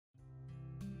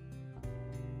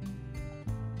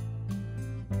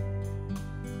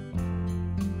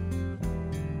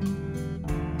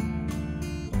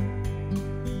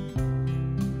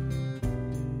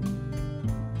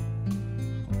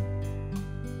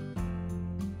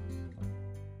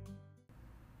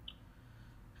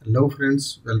Hello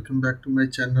friends, welcome back to my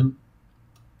channel.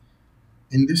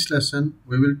 In this lesson,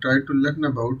 we will try to learn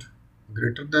about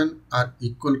greater than or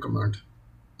equal command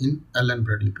in Allen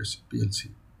Bradley PLC.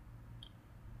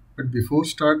 But before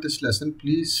start this lesson,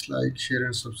 please like, share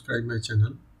and subscribe my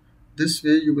channel. This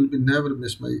way you will be never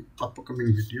miss my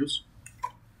upcoming videos.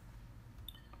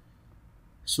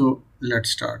 So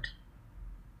let's start.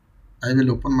 I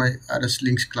will open my RS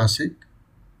Links Classic,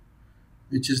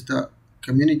 which is the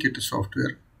communicator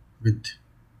software with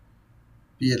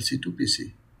PLC to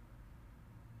PC.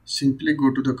 Simply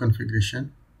go to the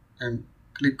configuration and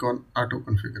click on auto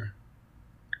configure.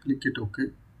 Click it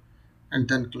OK and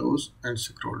then close and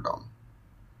scroll down.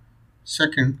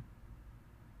 Second,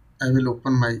 I will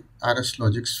open my RS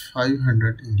Logix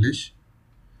 500 English.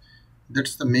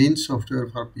 That's the main software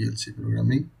for PLC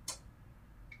programming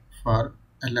for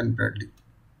Allen Bradley.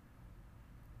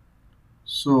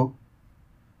 So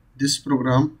this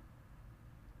program,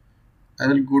 I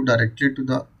will go directly to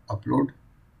the upload,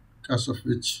 because of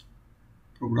which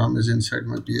program is inside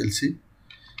my PLC.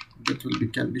 That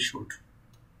can be showed.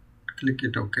 Click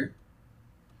it OK,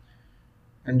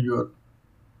 and your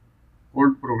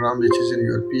old program which is in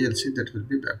your PLC, that will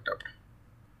be backed up.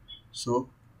 So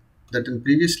that in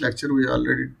previous lecture we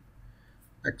already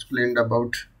explained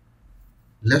about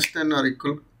less than or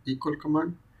equal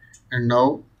command, and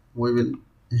now we will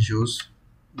use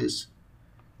this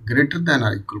greater than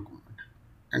or equal command.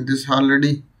 And this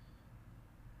already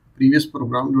previous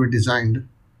program we designed.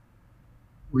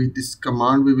 With this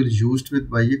command we will used with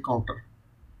by a counter,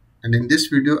 and in this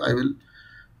video I will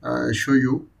show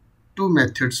you two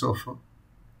methods of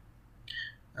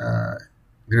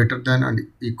greater than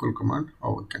and equal command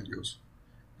how we can use.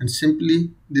 And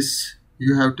simply this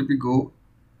you have to be go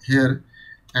here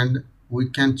and we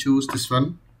can choose this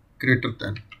one, greater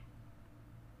than,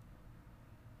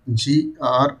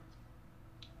 GRE,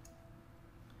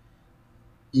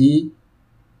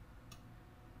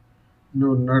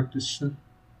 no, not this.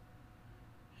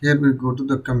 Here we go to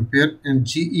the compare and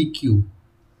GEQ.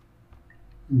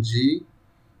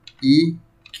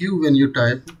 GEQ, when you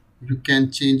type, you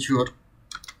can change your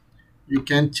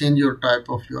type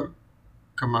of your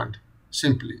command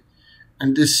simply.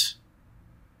 And this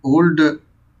old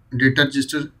data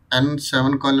register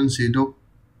N7:0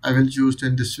 I will use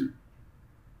in this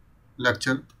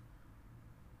lecture,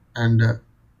 and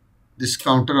this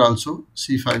counter also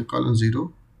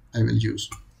C5:0 I will use.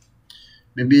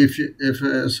 Maybe if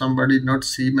somebody not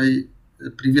see my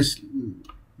previous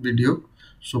video,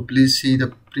 so please see the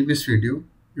previous video.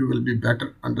 You will be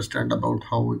better understand about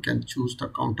how we can choose the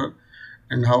counter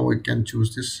and how we can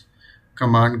choose this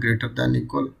command greater than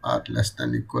equal or less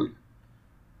than equal.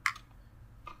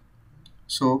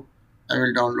 So I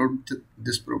will download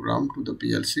this program to the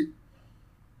PLC,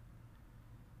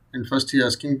 and first he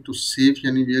asking to save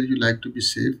anywhere you like to be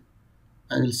saved.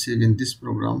 I will save in this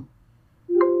program.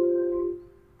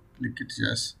 Click it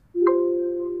yes,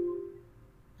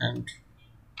 and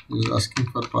he is asking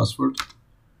for password,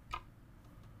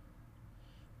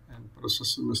 and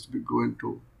processor must be going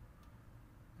to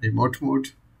remote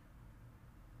mode.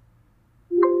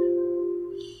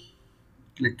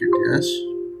 Click it yes.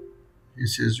 He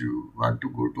says you want to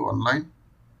go to online.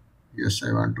 Yes,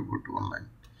 I want to go to online.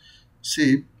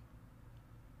 See,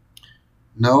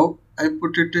 now I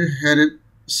put it here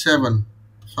 7.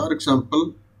 For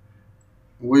example,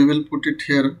 we will put it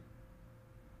here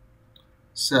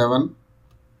 7,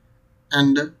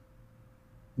 and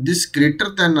this greater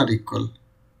than or equal,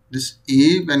 this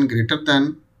A when greater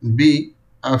than B,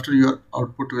 after your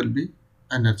output will be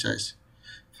energized.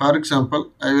 For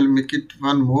example, I will make it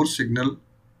one more signal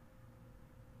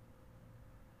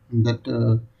that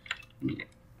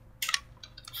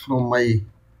from my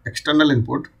external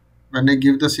input, when I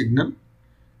give the signal,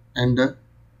 and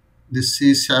this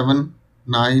is 7,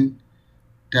 9,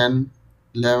 10,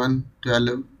 11,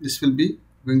 12, this will be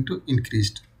going to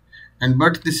increased. And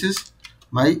but this is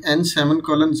my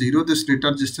N7:0, this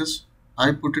data registers,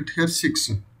 I put it here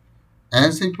 6.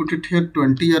 As I put it here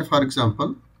 20, or for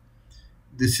example,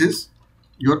 this is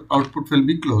your output will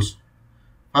be close.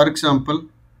 For example,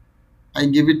 I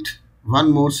give it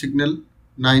one more signal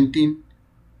 19,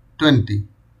 20.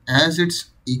 As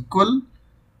it's equal,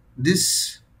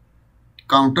 this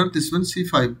counter, this one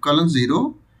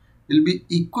C5:0 will be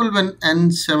equal when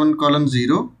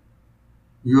N7:0,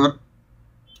 your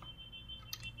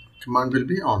command will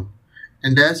be on.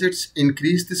 And as it's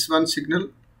increased this one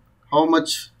signal, how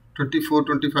much, 24,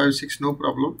 25, 6, no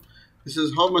problem. This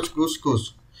is how much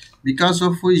goes. Because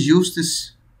of we use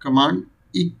this command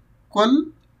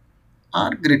equal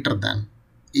or greater than.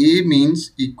 A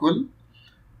means equal,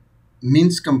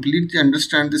 means completely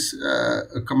understand this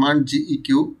command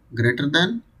GEQ greater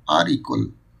than or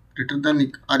equal. Greater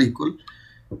than or equal.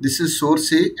 This is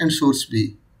source A and source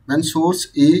B. When source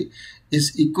A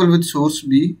is equal with source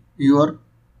B, your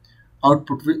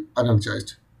output will be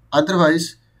energized.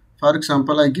 Otherwise, for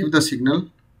example, I give the signal.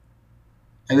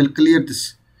 I will clear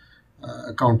this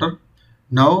counter.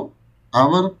 Now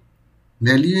our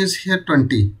value is here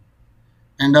 20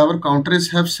 and our counter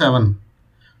is have 7.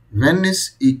 When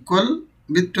is equal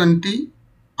with 20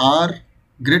 or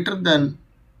greater than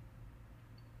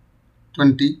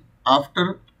 20,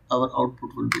 after our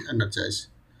output will be energized.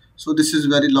 So this is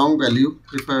very long value.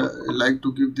 If I like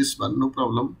to give this one, no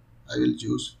problem. I will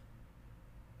choose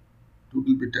 2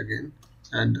 bit again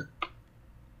and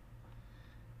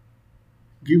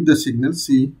give the signal.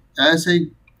 See, as I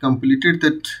completed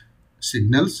that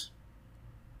signals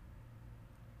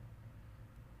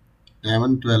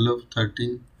 11, 12,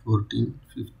 13, 14,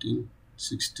 15,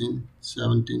 16,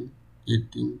 17,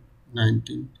 18,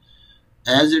 19.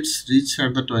 As it's reached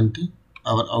at the 20,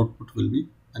 our output will be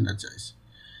energized.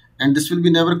 And this will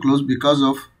be never closed because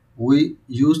of we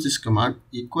use this command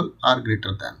equal or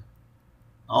greater than.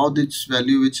 Now this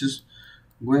value which is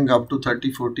going up to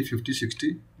 30, 40, 50,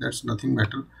 60, that's nothing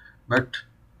matter. But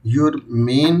your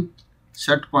main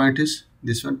set point is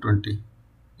this one 20.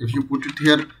 If you put it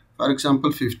here, for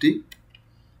example 50,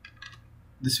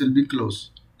 this will be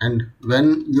close. And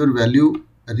when your value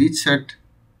reaches at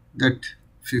that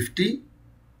 50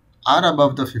 or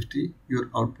above the 50, your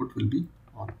output will be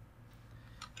on.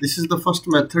 This is the first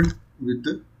method with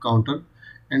the counter.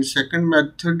 And second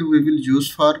method we will use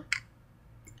for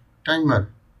timer.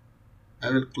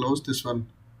 I will close this one.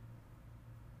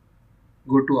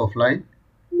 Go to offline.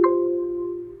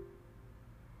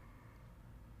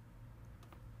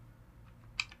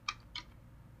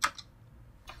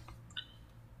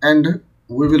 And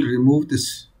we will remove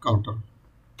this counter.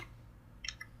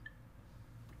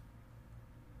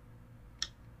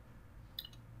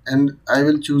 And I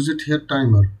will choose it here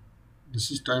timer.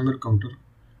 This is timer counter.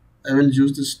 I will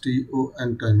use this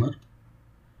TON timer.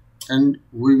 And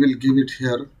we will give it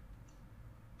here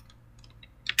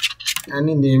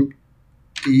any name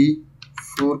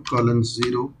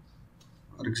T4:0.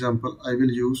 For example, I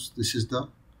will use this is the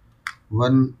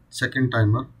 1 second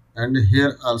timer. And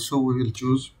here also we will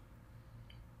choose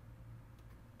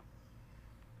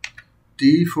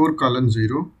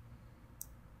T4:0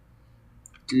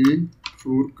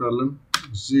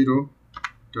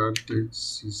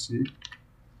 T4:0.cc,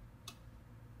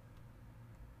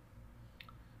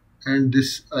 and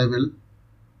this I will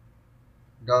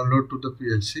download to the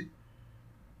PLC.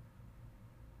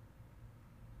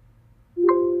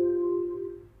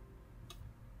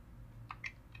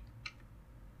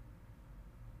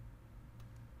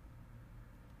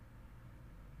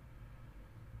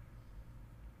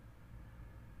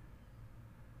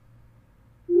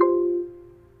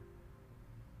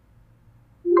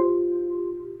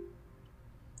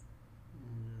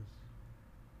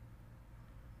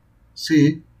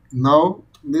 See, now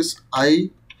this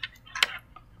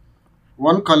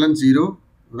I1:0,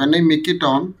 when I make it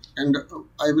on, and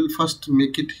I will first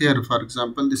make it here. For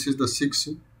example, this is the 6,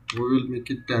 we will make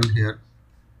it 10 here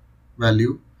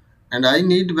value, and I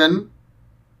need when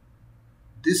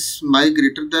this my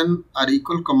greater than or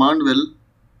equal command will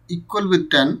equal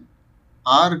with 10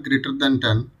 or greater than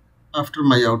 10, after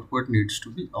my output needs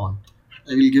to be on.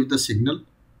 I will give the signal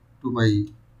to my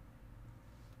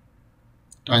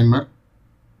timer.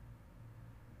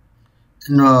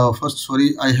 And first,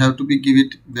 sorry, I have to give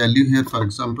it value here. For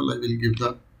example, I will give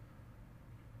the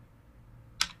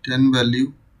 10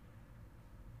 value,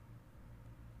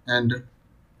 and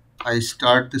I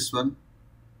start this one,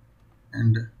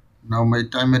 and now my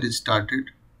timer is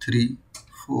started. 3,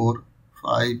 4,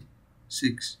 5,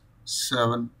 6,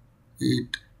 7,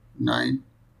 8, 9,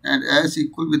 and as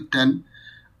equal with 10,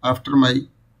 after my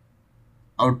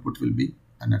output will be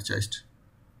energized.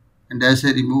 And as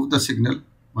I remove the signal,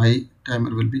 my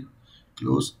timer will be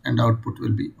closed and output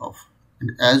will be off.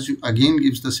 And as you again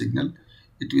gives the signal,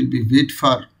 it will be wait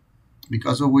for,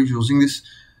 because of we're using this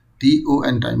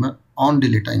TON timer, on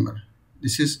delay timer.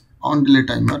 This is on delay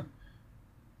timer.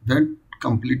 When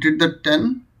completed the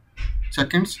 10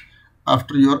 seconds,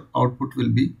 after your output will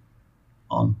be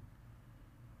on.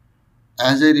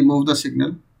 As I remove the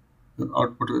signal, your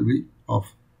output will be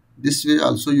off. This way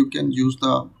also you can use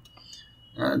the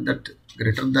that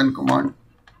greater than command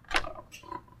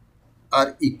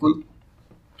are equal.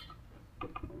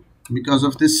 Because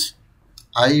of this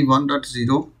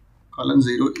I1:0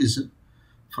 is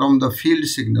from the field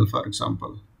signal. For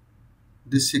example,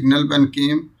 this signal when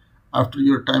came, after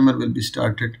your timer will be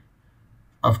started,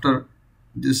 After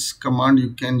this command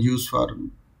you can use for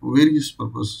various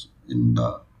purpose in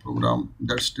the program.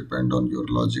 That's depend on your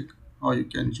logic how you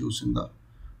can use in the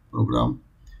program.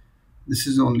 This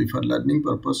is only for learning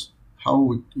purpose.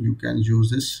 How you can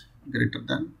use this greater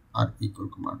than or equal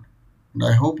command. And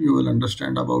I hope you will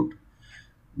understand about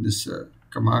this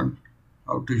command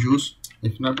how to use.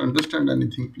 If not understand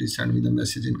anything, please send me the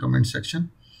message in comment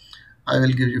section. I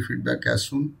will give you feedback as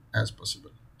soon as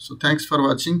possible. So thanks for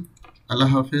watching. Allah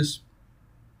Hafiz.